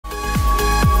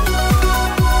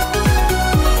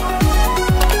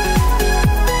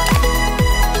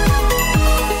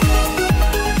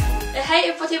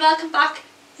welcome back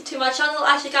to my channel.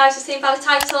 As you guys have seen by the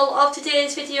title of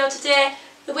today's video, today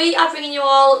we are bringing you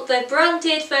all the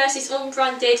branded versus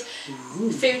unbranded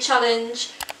food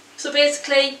challenge. So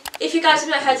basically, if you guys have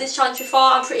not heard this challenge before,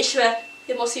 I'm pretty sure that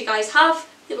most of you guys have.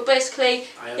 But basically,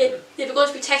 we're going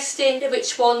to be testing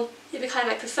which one you kind of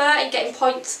like prefer and getting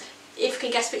points if you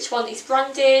can guess which one is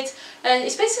branded. And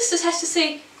it's basically just a test to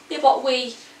see what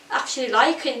we actually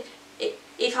like and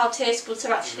if our taste buds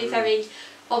are actually very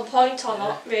on point or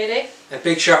not, really. A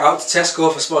big shout out to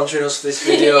Tesco for sponsoring us for this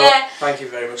video. Yeah. Thank you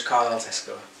very much, Carlisle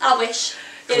Tesco. I wish.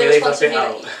 Can we leave that bit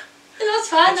out? No, that's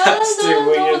fine. No,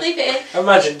 no, leave it in.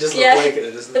 Imagine, it does look like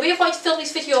it, doesn't it? We've wanted to film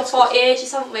this video for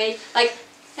ages, haven't we? Like,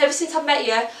 ever since I met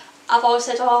you, I've always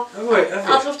said,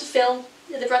 I'd love to film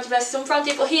the branded versus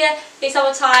unbranded, but here it's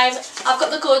our time. I've got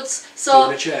the goods, so... Do you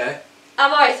want a chair?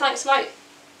 I'm alright, thanks, mate.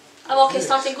 I'm okay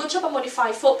standing. Good job I'm only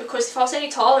 5 foot, because if I was any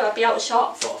taller I'd be out of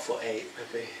shot. 4'8"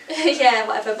 maybe. Yeah,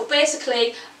 whatever. But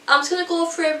basically, I'm just going to go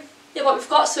through what we've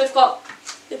got. So we've got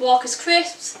the Walker's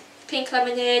crisps, the pink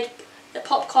lemonade, the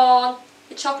popcorn,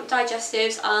 the chocolate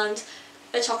digestives and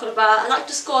a chocolate bar. And that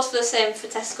just goes for the same for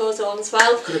Tesco's own as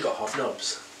well. Could have got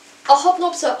hobnobs. Oh,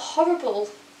 hobnobs are horrible.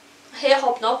 I hate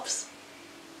hobnobs.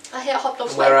 I hate hobnobs.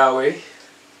 And where are we?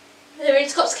 They're in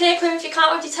Scott's Cake Room, if you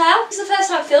can't already tell. It's the first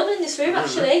time filming in this room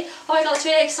actually. Oh my god, it's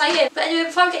really exciting. But anyway,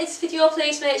 before we get into this video,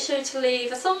 please make sure to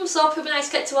leave a thumbs up. It would be nice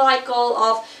to get to a like goal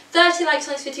of 30 likes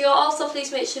on this video. Also, please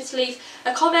make sure to leave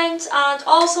a comment, and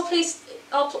also please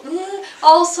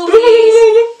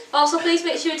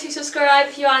make sure to subscribe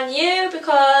if you are new,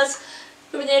 because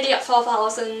we're nearly at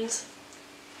 4,000. And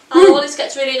I always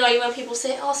get really annoying when people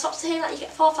say, oh, stop saying that you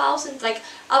get 4,000. Like,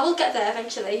 I will get there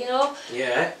eventually, you know?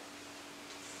 Yeah.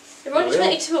 We're only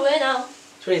 22 away now.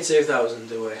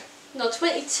 22,000 away. No,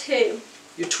 22.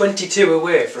 You're 22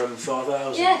 away from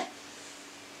 4,000? Yeah.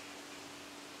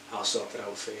 I'll sort it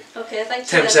out for you. Okay,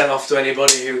 thank you. 10% off to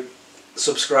anybody who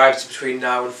subscribes between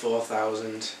now and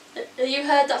 4,000. You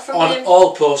heard that from him? On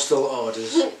all postal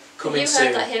orders. Coming soon.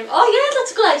 You heard that him. Oh yeah,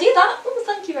 that's a good idea, that. Oh,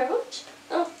 thank you very much.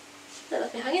 Oh, that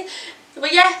left me hanging.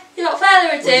 But yeah, without further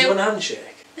ado... Well, do you want a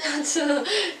handshake? So,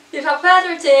 without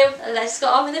further ado, let's get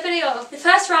on with the video. The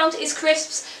first round is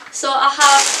crisps. So I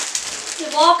have the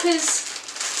Walker's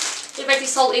ready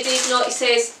salted, even though it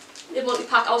says the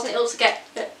multi-pack. I wasn't able to get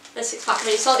the 6-pack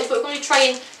ready salted, but we're going to be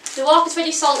trying the Walker's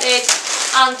ready salted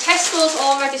and Tesco's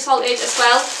own ready salted as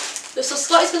well. So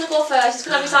Scott is going to go first. He's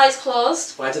going to have his eyes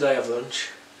closed. Why did I have lunch?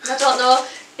 I don't know.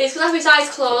 He's going to have his eyes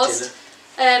closed.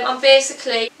 And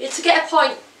basically, to get a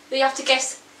point, we have to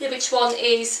guess which one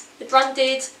is the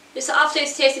branded. So after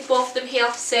he's tasted both of them, he'll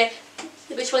have to say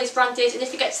which one is branded, and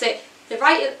if he gets it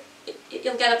right,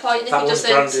 he'll get a point. And if that he one's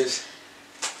doesn't, branded.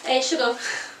 Shut up.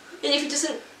 And if he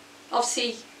doesn't,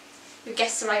 obviously,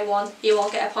 guess the right one, he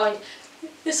won't get a point.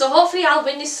 So hopefully, I'll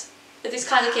win this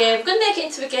kind of game. We're going to make it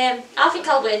into a game. I think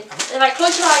I'll win. Right,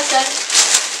 close your eyes then.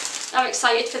 I'm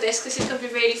excited for this because it's going to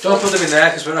be really fun. Don't put them in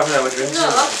there because we're not having our drinks. No.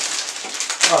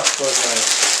 Oh, close your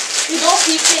eyes. There's no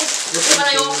peeking when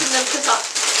I open them because I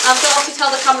don't have to tell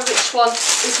the camera which one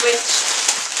is which.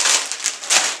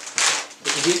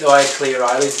 But you didn't know I had clear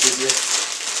eyelids, did you?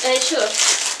 It should.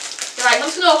 Right, I'm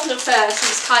just going to open them first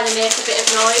and just kind of make a bit of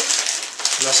noise.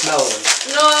 Can I smell them?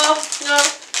 No, no.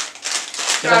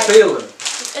 Can I feel them?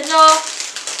 No.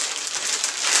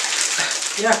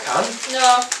 Yeah, I can.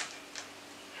 No.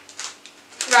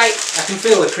 Right. I can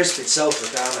feel the crisp itself,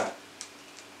 can't I?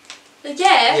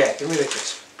 Yeah? Yeah, give me the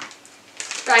crisp.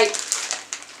 Right.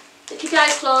 Keep your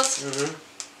eyes closed.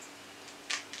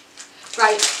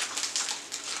 Right.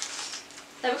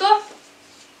 There we go.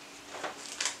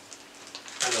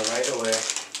 I know right away.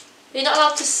 You're not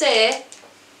allowed to say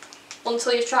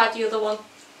until you've tried the other one.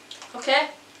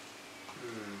 Okay?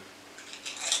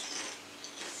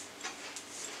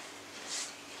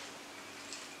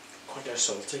 Quite they're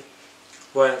salty.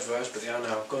 Weren't at first, but they are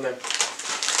now. Go on then.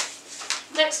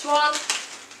 Next one.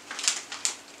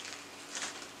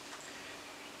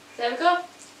 There we go.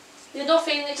 You're not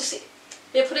feeling it, just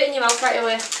you put it in your mouth right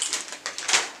away.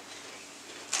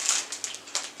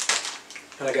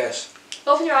 Can I guess?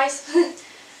 Open your eyes.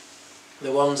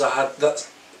 The ones I had, that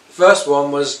first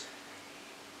one was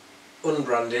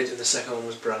unbranded and the second one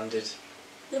was branded.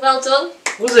 Well done.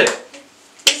 Was it?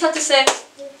 You just had to say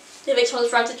which one's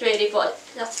branded really, but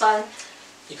that's fine.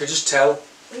 You could just tell.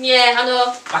 Yeah, I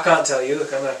know. I can't tell you,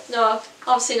 can I? No,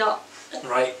 obviously not.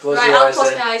 Right, close right, your I'll eyes close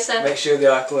then. my eyes then. Make sure they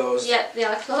are closed. Yep, they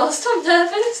are closed. I'm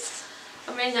nervous.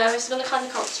 I'm really nervous. I'm going to kind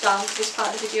of crouch down for this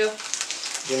part of the video.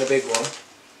 Doing a big one.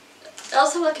 I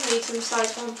also have like a medium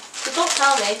sized one. So don't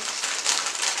tell me.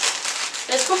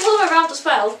 There's a couple of them around as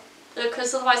well,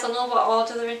 because otherwise I'll know what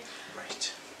order they're in.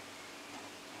 Right.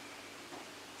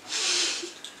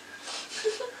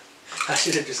 I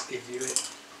should have just given you it.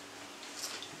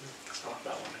 I'll have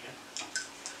that one again.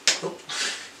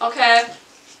 Oh. Okay.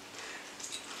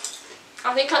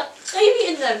 I think are you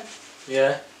eating them?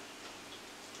 Yeah.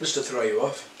 Just to throw you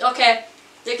off. Okay.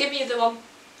 They give me the one.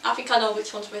 I think I know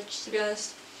which one's which, to be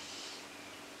honest.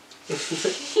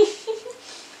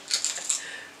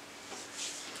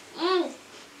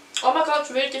 Oh my god,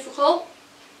 it's really difficult.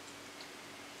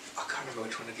 I can't remember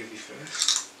which one to give you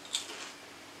first.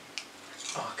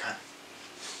 Oh, I can.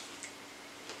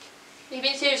 Are you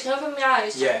being serious? Can I open my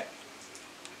eyes? Yeah.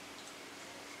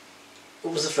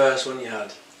 What was the first one you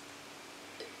had?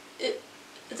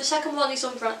 The second one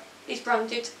is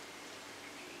branded.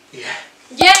 Yeah.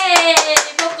 Yay!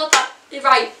 You both got that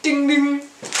right. Ding ding!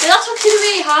 Yeah, that's actually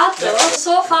really hard though.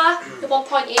 So far, the 1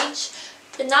 point each.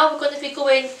 And now we're going to be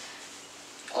going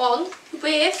on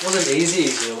with... It wasn't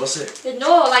easy, was it?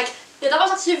 No, like, yeah, that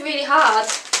was actually really hard.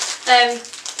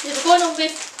 We're going on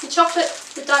with the chocolate,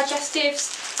 the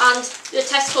digestives, and the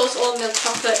Tesco's oat milk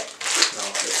chocolate.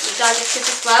 The digestives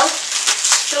as well.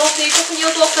 So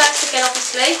you'll go first again,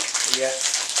 obviously. Yeah.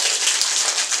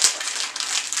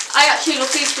 I actually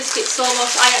love these biscuits so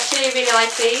much. I actually really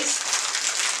like these.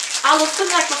 I love them,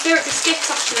 like my favourite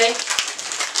biscuits actually.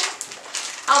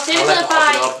 I was nearly going to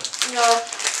buy... No.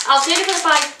 I was nearly going to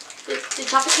buy the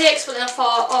Jaffa cakes, but then I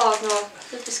thought, oh no,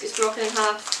 the biscuit's broken in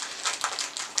half.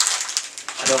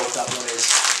 I know what that one is.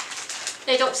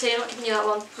 They don't say, I'm not giving you that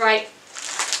one. Right.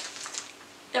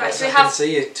 Alright, so we I have... can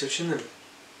see you touching them.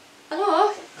 I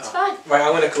know, it's fine. Right,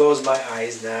 I'm going to close my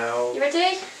eyes now. You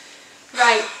ready?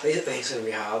 Right. I think it's going to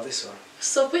be hard, this one.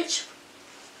 So which...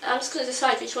 I'm just going to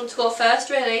decide which one to go first,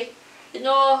 really. There's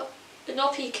no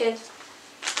peeking.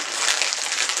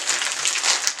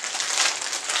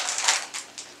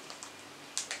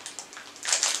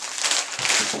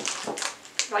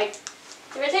 Right.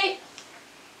 You ready?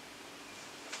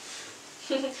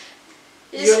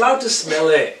 You're allowed to smell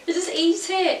it. Just eat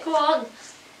it, go on.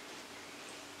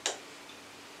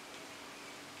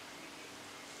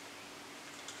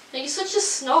 You're such a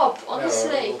snob,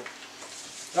 honestly. No,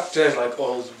 that tastes like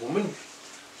old woman.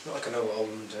 Not like I know what old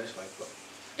woman tastes like, but...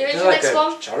 You ready it's for the like next a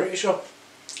one? charity shop.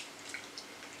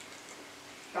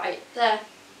 Right, there.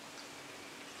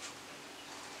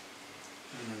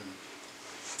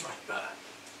 Much better.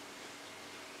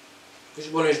 Which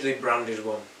one is the branded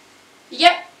one?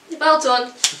 Yep, well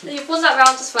done. You've won that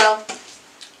round as well.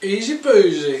 Easy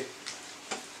peasy.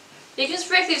 You can just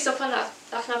break these up on that.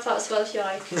 I can have that as well if you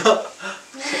like.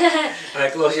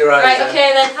 Right, close your eyes. Right,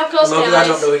 okay then, have closed my eyes. I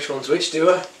don't know which one's which, do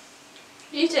I?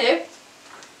 You do.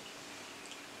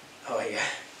 Oh yeah.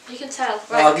 You can tell. Right.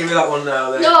 Well, I'll give you that one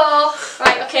now then. No!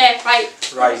 Right, okay,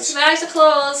 right. Right. My eyes are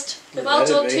closed. Well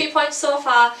done, Be. 2 points so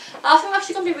far. I think I'm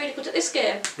actually going to be really good at this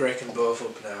game. Breaking both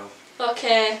up now.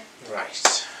 Okay. Right.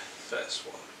 First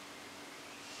one.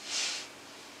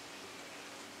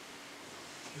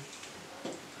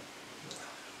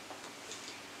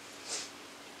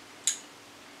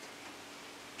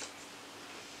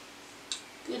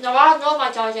 Now I know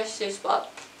my digestives, but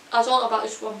I don't know about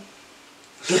this one.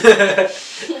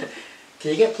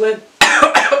 Can you get plain?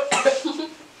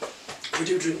 What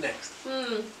do you drink next?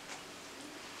 Right,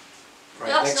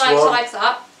 That's next nice, one. I like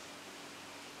that.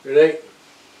 Ready?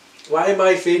 Why am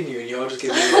I feeding you and you're just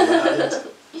giving me one hand?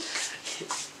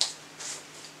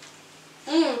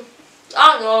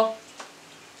 I don't know.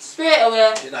 Straight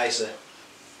away. Is it nicer?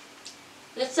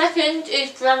 The second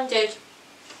is branded.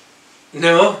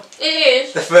 No. It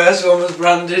is. The first one was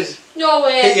branded. No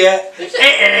way. Yeah.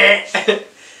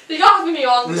 You're not having me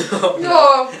on. No.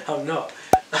 No. I'm not.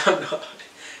 I'm not.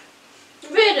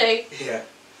 Really? Yeah.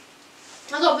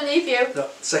 I don't believe you. No,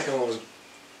 second one was...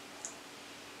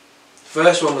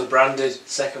 First one was branded,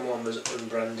 second one was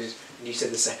unbranded, and you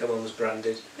said the second one was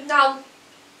branded. Now,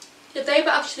 if they were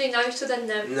actually nicer than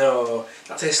them. No,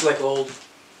 that tastes like old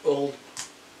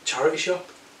charity shop.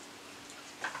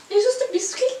 It's just a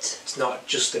biscuit. It's not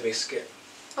just a biscuit.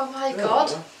 Oh my No,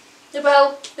 god. no.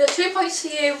 Well, the 2 points to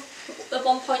you, the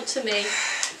 1 point to me.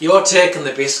 You're taking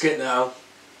the biscuit now.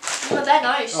 But they're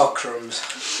nice. Oh, crumbs.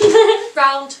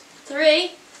 Round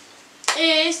 3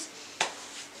 is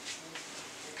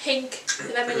pink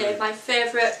lemonade, my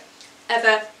favourite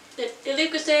ever. The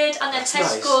Lucasade and then That's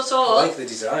Tesco's nice. I all. like the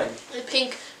design. The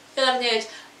pink lemonade.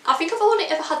 I think I've only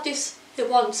ever had this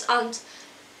once and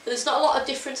there's not a lot of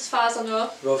difference as far as I know.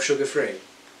 Both sugar free?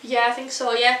 Yeah, I think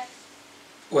so, yeah.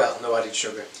 Well, no added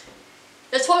sugar.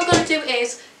 That's what we're going to do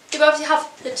is, we obviously have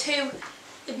the two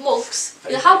mugs.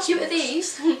 How cute are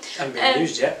these? Haven't been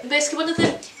used yet. Basically one of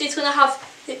them is going to have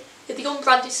the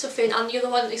unbranded stuff in and the other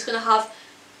one is going to have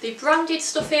the branded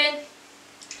stuff in.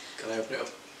 Can I open it up?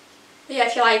 Yeah,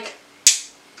 if you like.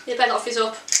 You better not fizz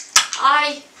up.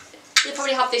 You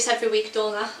probably have this every week,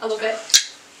 don't I? I love it.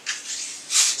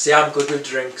 See, I'm good with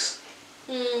drinks.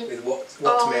 With what to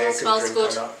make a drink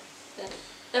good. or not.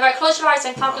 Yeah. Right, close your eyes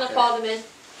then, I'm going to pour them in.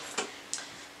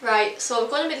 Right, so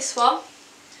we're going to make this one.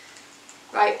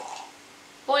 Right,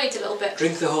 only need a little bit.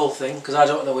 Drink the whole thing, because I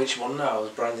don't know which one now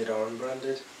is branded or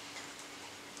unbranded.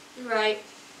 Right.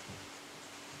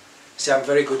 See, I'm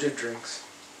very good with drinks.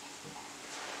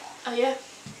 Oh yeah?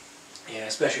 Yeah,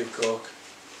 especially with Coke.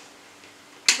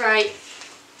 Right.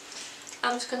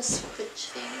 I'm just going to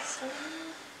switch these.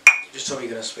 You just told me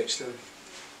you're going to switch them.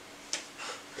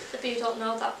 But you don't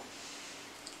know that.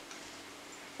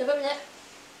 Wait a minute.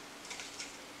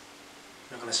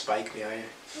 You're not going to spike me, are you?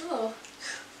 Oh.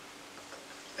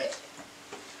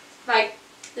 Right.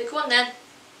 Go on then.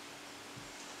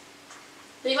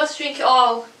 You've got to drink it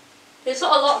all. It's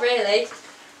not a lot really.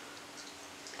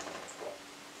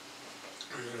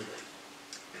 Oh,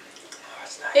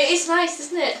 that's nice. It is nice,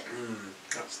 isn't it?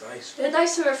 That's nice. It's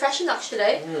nice and refreshing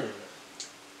actually. And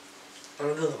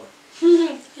another one.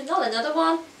 Not another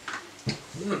one.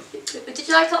 Did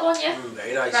you like that one, yeah?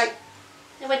 Very nice. Right.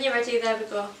 And when you're ready, there we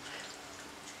go.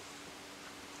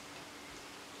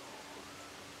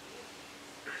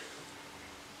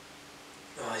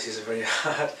 Oh, this is very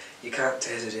hard. You can't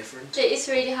taste the difference. It is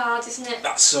really hard, isn't it?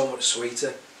 That's so much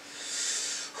sweeter.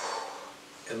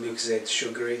 And Lucozade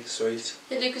sugary, sweet.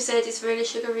 The Lucozade is really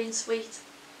sugary and sweet.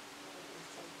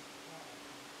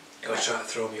 You're trying to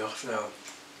throw me off now.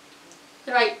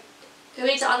 Right. Who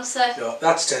needs to answer? No,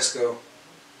 that's Tesco.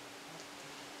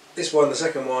 This one, the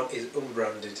second one, is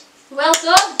unbranded. Well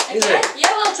done. Okay. Is it?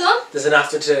 Yeah, well done. There's an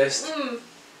aftertaste.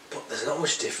 But there's not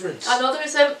much difference. I know there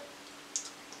is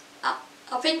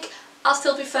I think I'll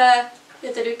still prefer the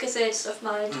Lucozade stuff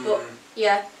mine, but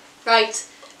yeah. Right.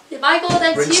 If I go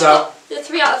then, so you've got the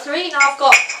 3 out of 3, now I've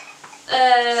got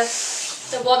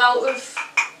the 1 out of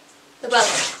well,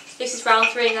 this is round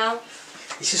 3 now.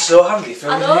 This is so handy for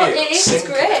me. I know, it is, it's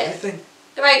great.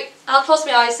 Right, I'll close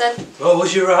my eyes then.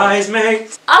 Close your eyes,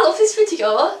 mate. I love this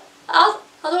video. I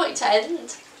don't want it to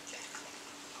end.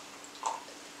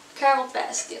 Caramel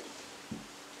better skin.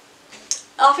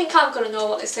 I think I'm going to know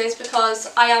what this is because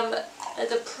I am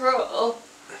the pro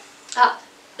at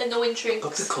the knowing drinks.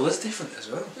 Look, the colour's different as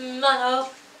well. I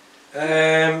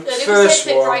know. First a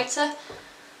bit one. brighter.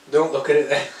 Don't look at it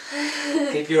there.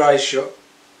 Keep your eyes shut.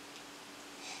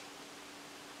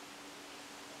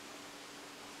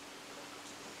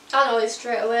 I know it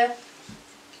straight away.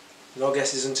 No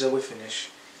guesses until we finish.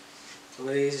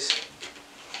 Please.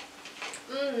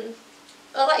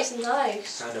 Oh, that is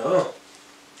nice. I know.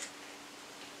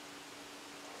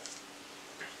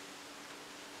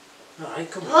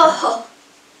 Alright, come on. Oh,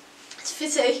 it's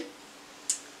fizzy.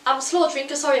 I'm a slow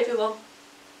drinker, sorry everyone.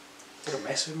 What a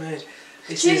mess we made.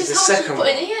 This Jesus, is the how much second you put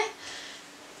one. in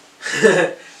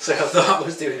here? So I thought I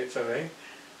was doing it for me.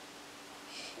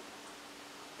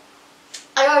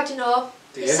 I already know.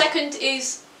 Do The you? second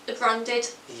is the branded.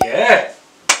 Yeah.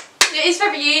 It is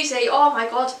very easy. Oh my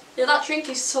god. Yeah, that drink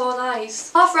is so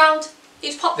nice. Half round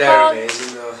is popcorn. They're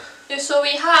amazing though. So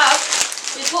we have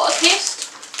water kissed,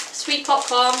 sweet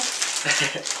popcorn,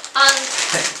 and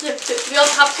we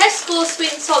also have Tesco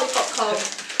sweet and salty popcorn.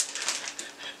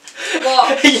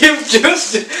 What? You've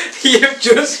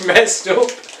just messed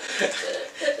up.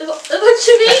 What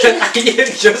do you mean?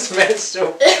 You've just messed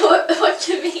up. What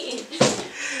do you mean?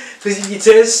 Because if you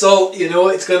taste salt, you know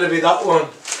it's going to be that one.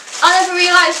 I never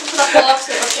realised until I bought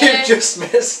it, okay? You've just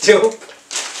messed up.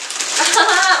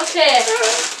 Okay.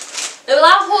 Well,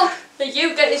 I hope that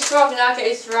you get this wrong and I get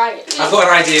this right. I've got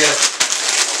an idea.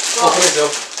 What? Open it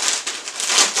up.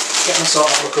 Get my salt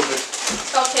out of the cupboard.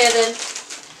 Okay then.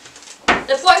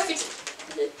 What if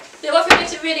it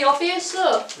makes it really obvious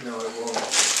though? No, it won't.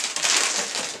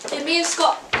 Yeah, me and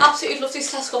Scott absolutely love this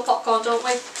Tesco popcorn, don't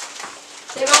we?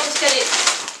 They all just get it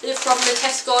from the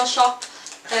Tesco shop.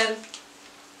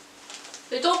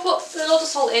 They don't put a lot of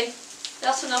salt in.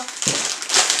 That's enough.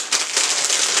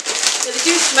 Yeah, they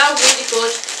do smell really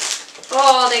good.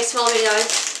 Oh, they smell really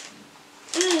nice.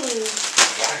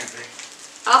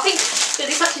 I think that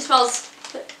this actually smells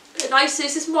nicer.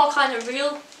 This is more kind of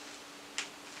real.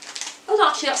 Oh no,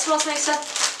 actually that smells nicer.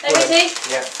 Are you ready?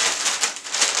 Yeah.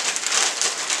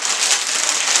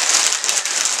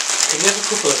 Can you have a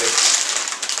couple of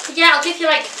bits? Yeah, I'll give you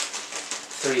like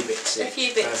 3 bits. a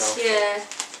few bits, yeah.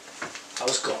 I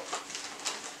was got.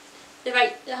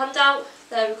 Right, your hand out.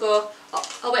 There we go.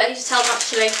 Oh wait, I need to tell them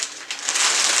actually.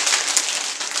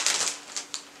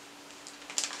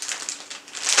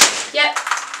 Yep.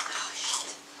 Oh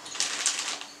shit.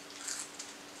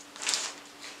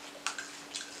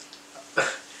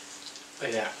 Oh,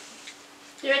 yeah.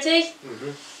 You ready?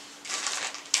 Mm-hmm.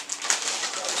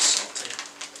 That was salty.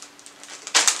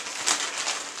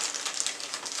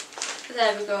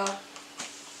 There we go.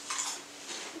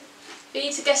 You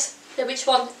need to guess which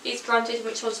one is branded and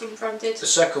which one's unbranded. The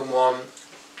second one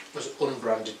was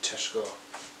unbranded Tesco.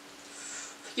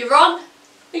 You're wrong.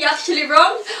 You're actually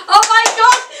wrong. Oh my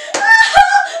god!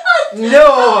 No!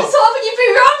 I was hoping you'd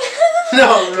be wrong. No,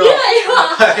 no. Yeah, you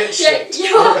are. Yeah,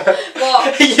 you are.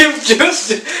 What?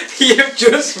 You've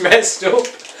just messed up.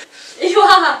 You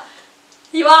are.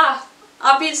 You are.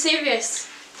 I'm being serious.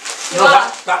 You No,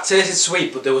 are. that tasted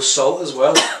sweet, but there was salt as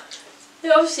well.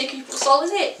 Yeah, obviously, can you put salt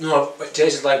in it? No, it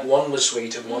tasted like one was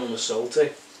sweet and one was salty.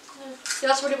 Yeah,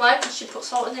 that's really why, because you put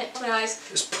salt in it. My eyes.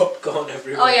 There's popcorn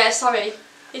everywhere. Oh yeah, sorry.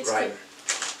 It's right. good.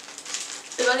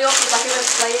 It only opens like a red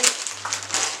flame.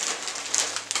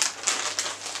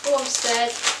 Oh, I'm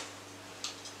scared.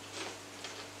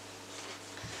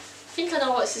 I think I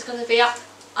know what this is going to be.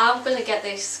 I'm going to get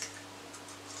this.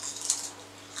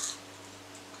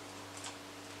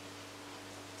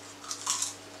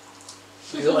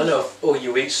 You don't know. Oh,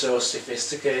 you eat so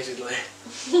sophisticatedly.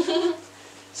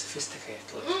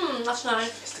 Sophisticatedly. That's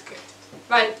nice. Sophisticated.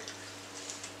 Right.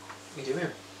 What are you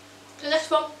doing? The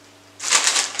next one. I'm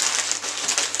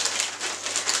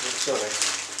sorry.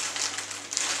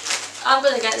 I'm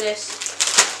going to get this.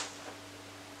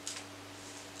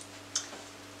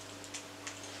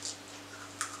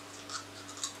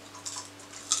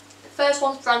 The first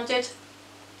one's branded.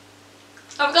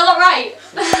 I've got that right.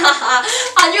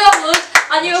 I knew I would.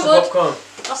 I knew I would. Popcorn.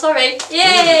 Oh, sorry.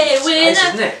 Yay! Winner! Nice,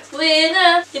 isn't it?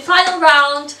 Winner! The final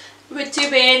round, we're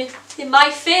doing my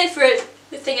favourite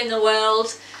thing in the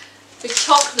world, the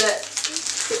chocolate.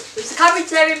 It's the Cadbury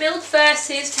Dairy Milk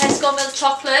versus Tesco Milk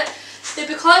Chocolate. They're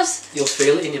because You'll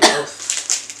feel it in your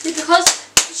mouth. they're because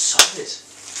It's solid.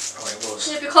 Oh, it was.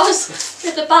 they're because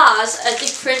the bars are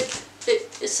different the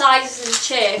sizes and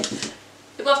shape.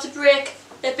 You have to break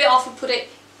a bit off and put it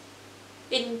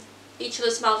in each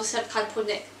other's mouth instead of kind of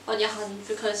putting it on your hand,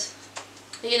 because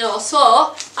you know.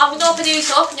 So I'm going to open these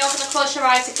up and you're going to close your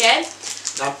eyes again.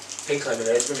 That pink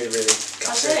lemonade's going to be really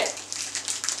That's gassy. it.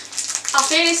 I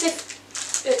feel as if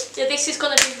this is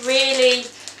going to be really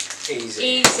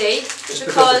Easy. Just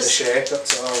because of the shape,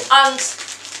 that's all. And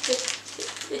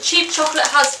the cheap chocolate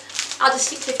has a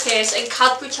distinctive taste and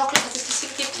Cadbury chocolate has a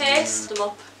distinctive taste. Them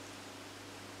up.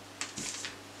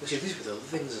 We should do this with other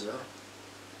things as well.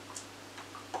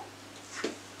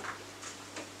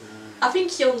 I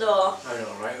think you'll know. I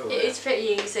know, right? Over It is pretty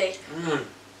easy. Can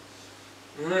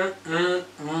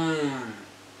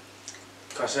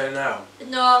I say it now?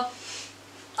 No.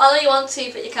 I know you want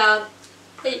to, but you can't.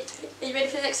 Are you ready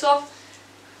for the next one?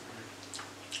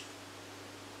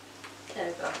 There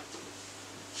we go.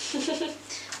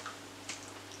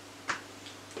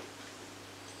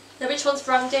 Now which one's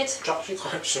branded? It's actually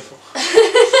quite simple.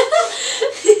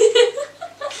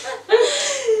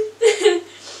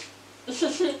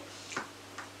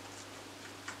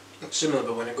 It's similar,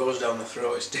 but when it goes down the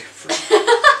throat, it's different.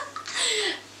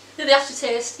 The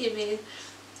aftertaste, you mean?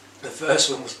 The first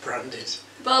one was branded.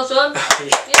 Well done.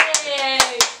 Yeah. Yay!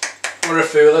 What a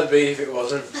fool I'd be if it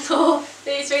wasn't. Oh,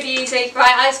 it's really easy.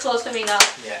 Right, eyes closed for me now.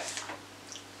 Yeah.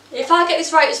 If I get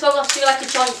this right as well, we'll have to do like a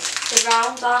joint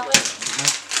around, aren't we?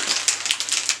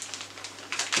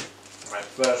 Right,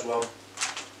 first one.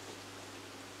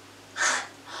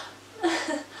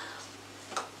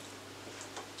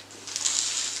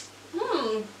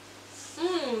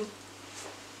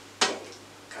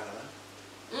 Canada.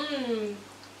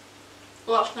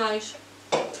 Well, that's nice.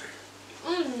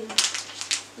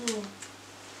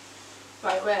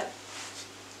 Right, wait.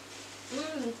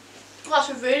 That's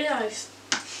really nice.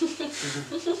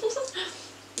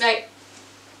 Right.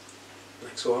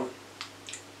 Next one.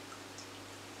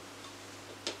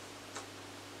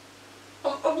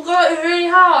 I'm going it really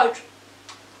hard.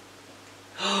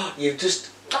 You've just...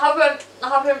 I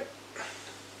haven't.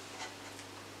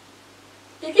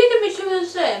 Did you give me two of the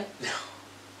same? No.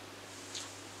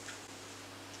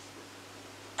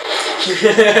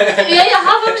 Yeah, you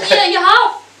have, haven't you? You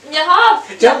have. You have.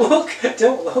 Don't look.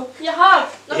 Don't look. You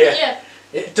have. Look at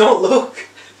you. Don't look.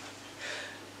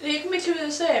 Did you give me two of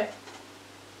the same?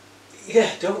 Yeah,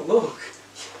 don't look.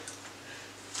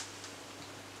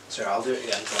 Sorry, I'll do it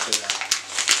again properly now.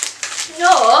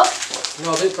 No. No,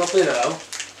 I'll do it properly now.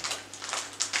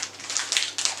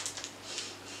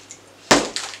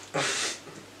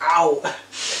 Ow!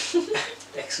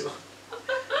 Next one.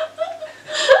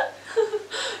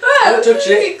 Don't touch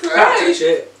it. Can't touch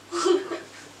it.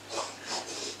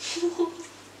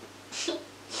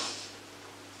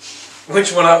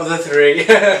 Which one out of the three?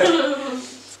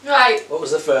 Right. What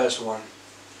was the first one?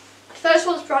 First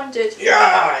one's branded.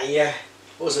 Yeah.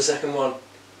 What was the second one?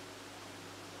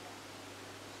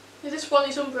 This one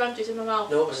is unbranded in my mouth.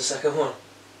 No, what was the second one?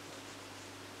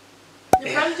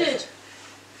 They're branded.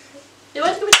 They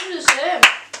weren't going to be the same.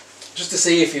 Just to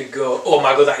see if you'd go, oh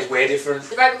my god, that is way different.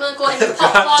 Right, we're going to go into Can't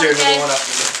popcorn do another again. one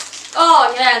after that.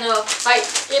 Oh yeah, no. Right,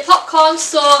 your popcorn,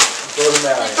 so Golden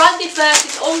Mary. the branded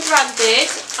versus unbranded.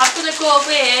 I'm going to go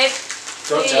with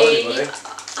Don't tell anybody.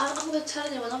 I'm going to tell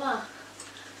anyone, am I?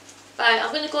 Right,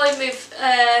 I'm going to go in with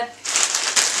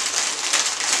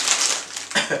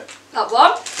that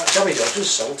one. That Johnny Dodge was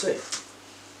salty.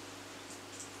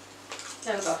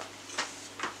 There we go.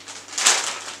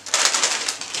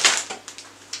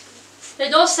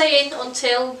 There's no saying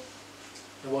until...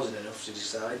 There wasn't enough to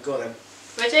decide. Go then.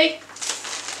 Ready?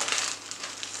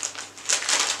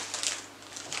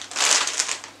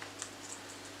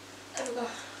 There we go.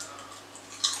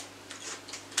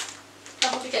 I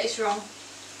hope you get this wrong.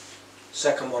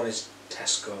 Second one is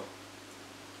Tesco.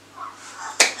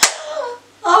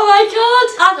 Oh my god!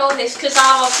 I know this because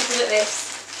I'm obviously good at this.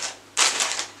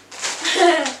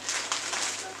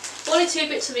 Only 2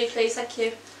 bits of me, please, thank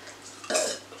you.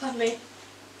 Pardon me.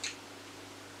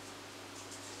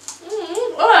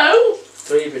 Wow!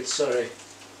 3 bits, sorry.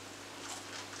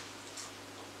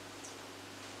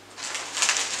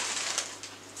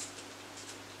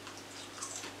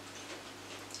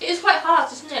 It is quite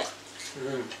hard, isn't it?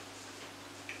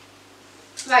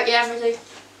 Right, yeah, I'm ready.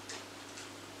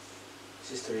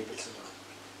 This is 3 bits as well.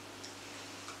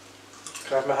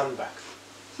 Can I have my hand back?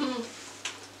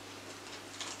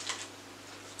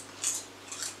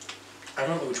 I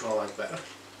don't know which one I like better.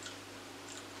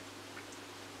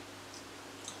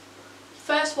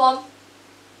 First one.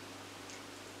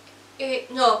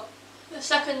 No. The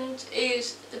second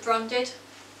is the branded.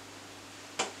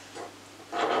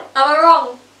 Am I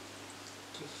wrong?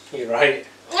 You're right.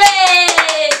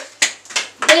 Yay!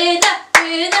 Winner,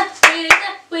 winner,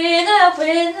 winner, winner,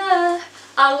 winner.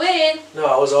 I win. No,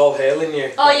 I was all hailing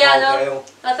you. Oh yeah, all no. hail.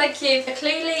 Thank you.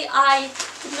 Clearly I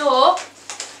know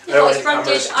it's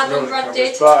branded and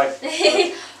unbranded.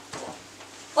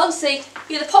 Honestly,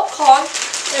 the popcorn,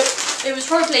 it was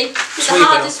probably the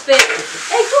hardest bit.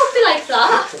 Hey, don't be like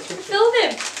that. Film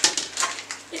him.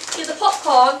 The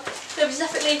popcorn, it was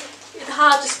definitely the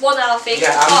hardest one, I think.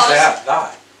 Yeah, I'm there,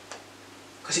 that.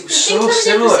 Because it was so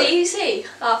similar. It was easy,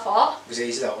 I thought. It was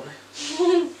easy, that one.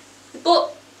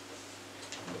 But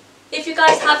if you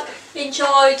guys have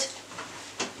enjoyed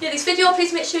this video,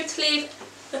 please make sure to leave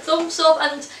a thumbs up,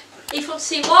 and if you want to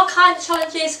see more kind of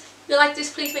challenges you like this,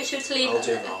 please make sure to leave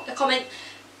a comment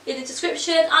in the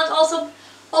description, and also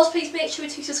please make sure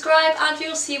to subscribe, and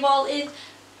we'll see you all in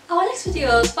our next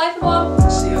videos. Bye everyone.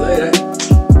 See you later.